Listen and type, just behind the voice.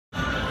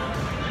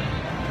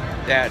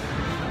Dad.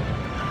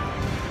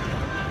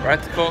 We're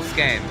at the Colts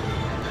game.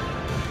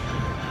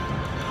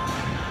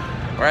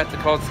 We're at the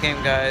Colts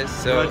game, guys.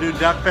 So do I do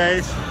duck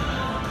face?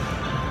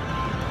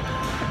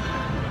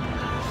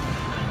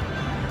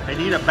 I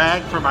need a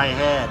bag for my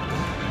head.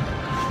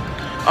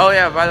 oh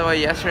yeah, by the way,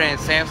 yesterday in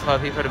Sam's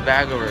Club, he put a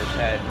bag over his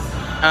head.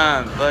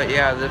 But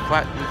yeah, we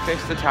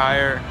fixed the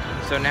tire.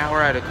 So now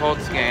we're at a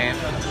Colts game.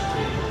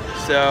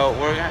 So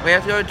we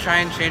have to go try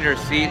and change our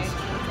seats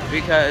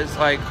because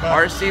like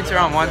our seats are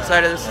on one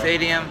side of the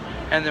stadium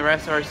and the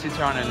rest of our seats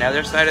are on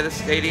another side of the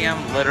stadium,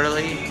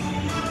 literally.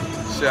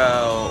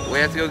 So we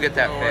have to go get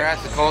that fixed. We're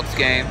at the Colts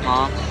game,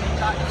 Mom.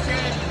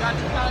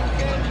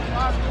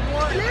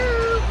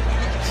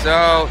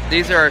 So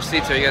these are our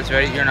seats. Are you guys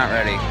ready? You're not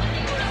ready.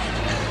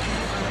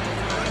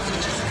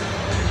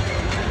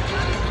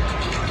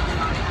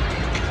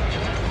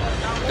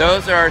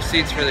 Those are our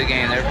seats for the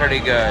game. They're pretty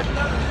good.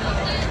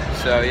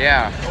 So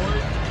yeah.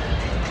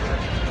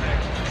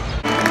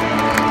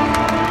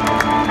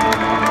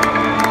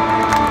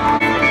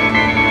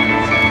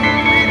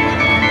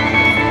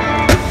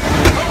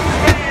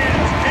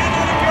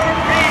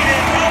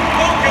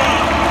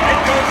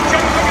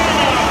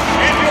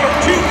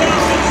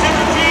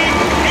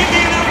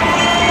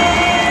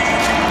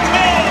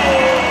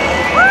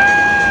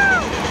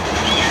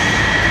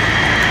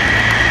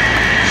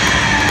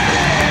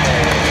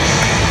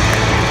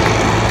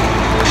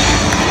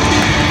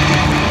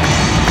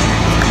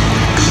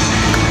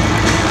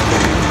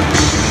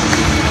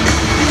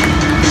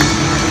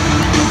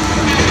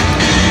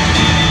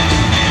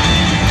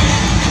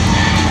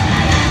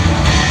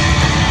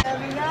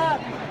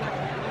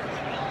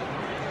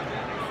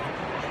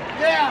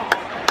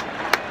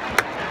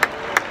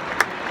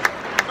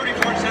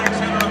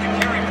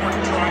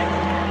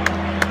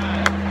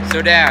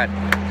 So Dad,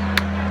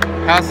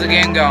 how's the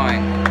game going?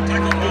 It's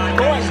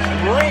going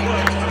great.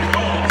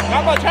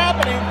 Not much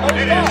happening, but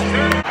it's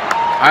fun.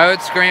 I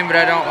would scream, but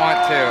I don't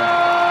want to.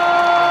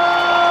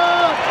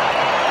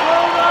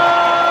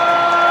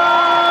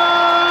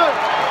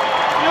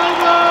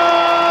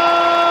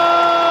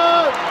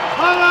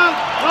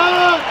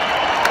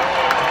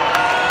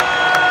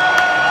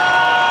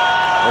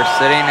 We're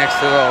sitting next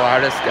to the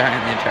loudest guy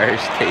in the entire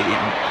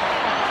stadium.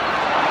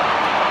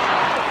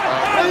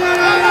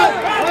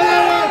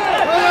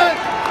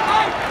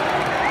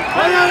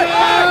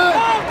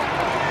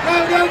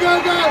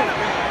 Go!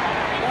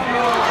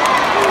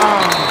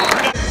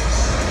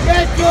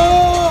 Get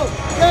goal!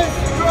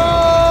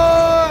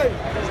 Destroy!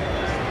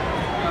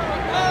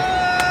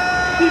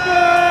 Keep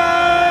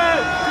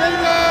it!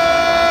 Keep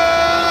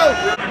it!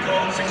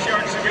 6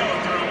 yards to go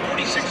through a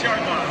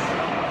 46-yard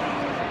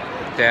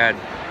line. Dad,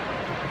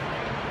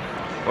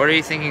 what are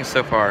you thinking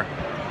so far?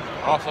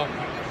 Awesome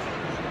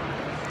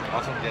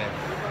game.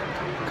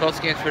 Colts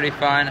game's pretty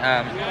fun.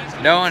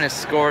 No one has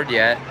scored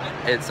yet.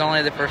 It's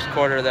only the first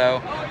quarter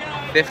though.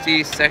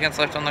 50 seconds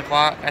left on the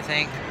clock, I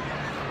think.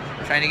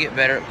 I'm trying to get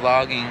better at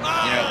vlogging,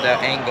 you know, the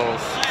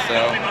angles.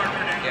 So,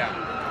 yeah.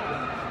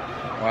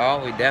 Well,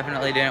 we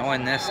definitely didn't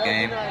win this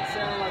game.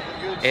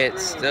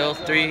 It's still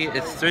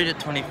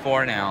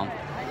 3-24 now.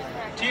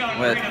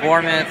 With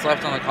 4 minutes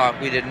left on the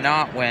clock, we did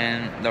not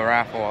win the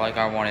raffle like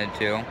I wanted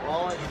to.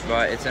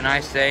 But it's a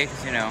nice day,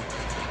 because, you know,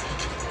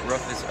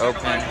 roof is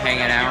open,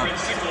 hanging out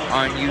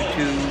on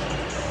YouTube.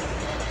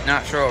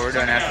 Not sure what we're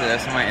doing after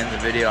this. I might end the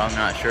video. I'm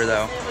not sure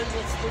though.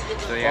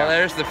 So yeah. Well,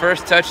 there's the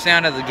first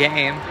touchdown of the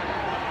game.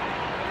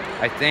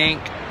 I think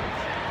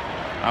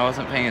I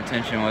wasn't paying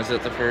attention. Was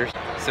it the first?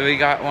 So we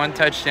got one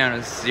touchdown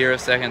with 0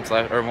 seconds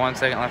left, or 1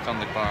 second left on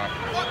the clock.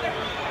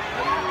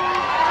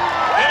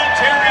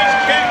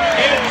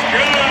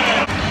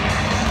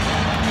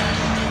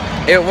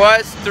 It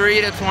was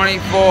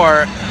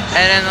 3-24,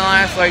 and in the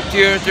last like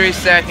 2 or 3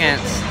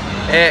 seconds,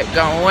 it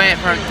went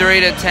from 3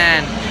 to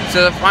 10.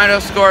 So the final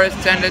score is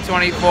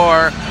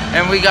 10-24,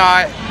 and we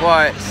got,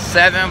 what,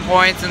 7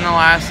 points in the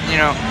last,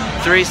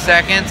 3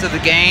 seconds of the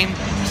game.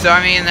 So,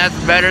 I mean, that's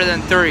better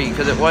than 3,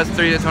 because it was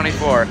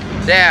 3-24.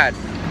 Dad,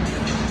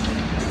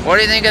 what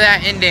do you think of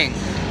that ending?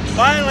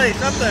 Finally,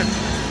 something.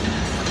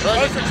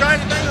 Most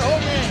exciting thing the whole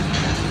game.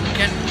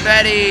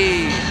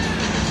 Confetti.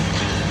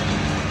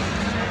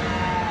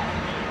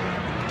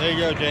 There you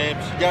go,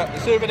 James. You got the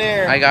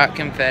souvenir. I got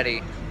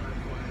confetti.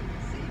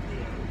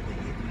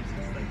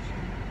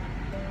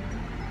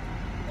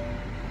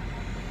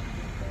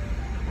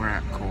 We're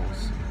at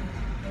Kohl's.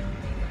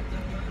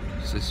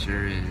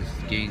 Sister is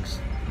getting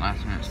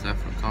last minute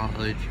stuff for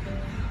college.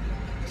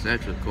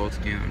 Such a Colts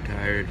game, I'm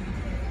tired.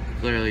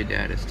 Clearly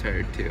Dad is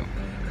tired too.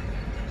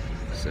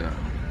 So,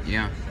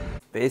 yeah.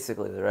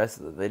 Basically the rest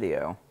of the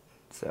video.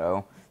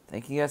 So,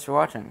 thank you guys for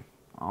watching.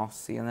 I'll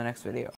see you in the next video.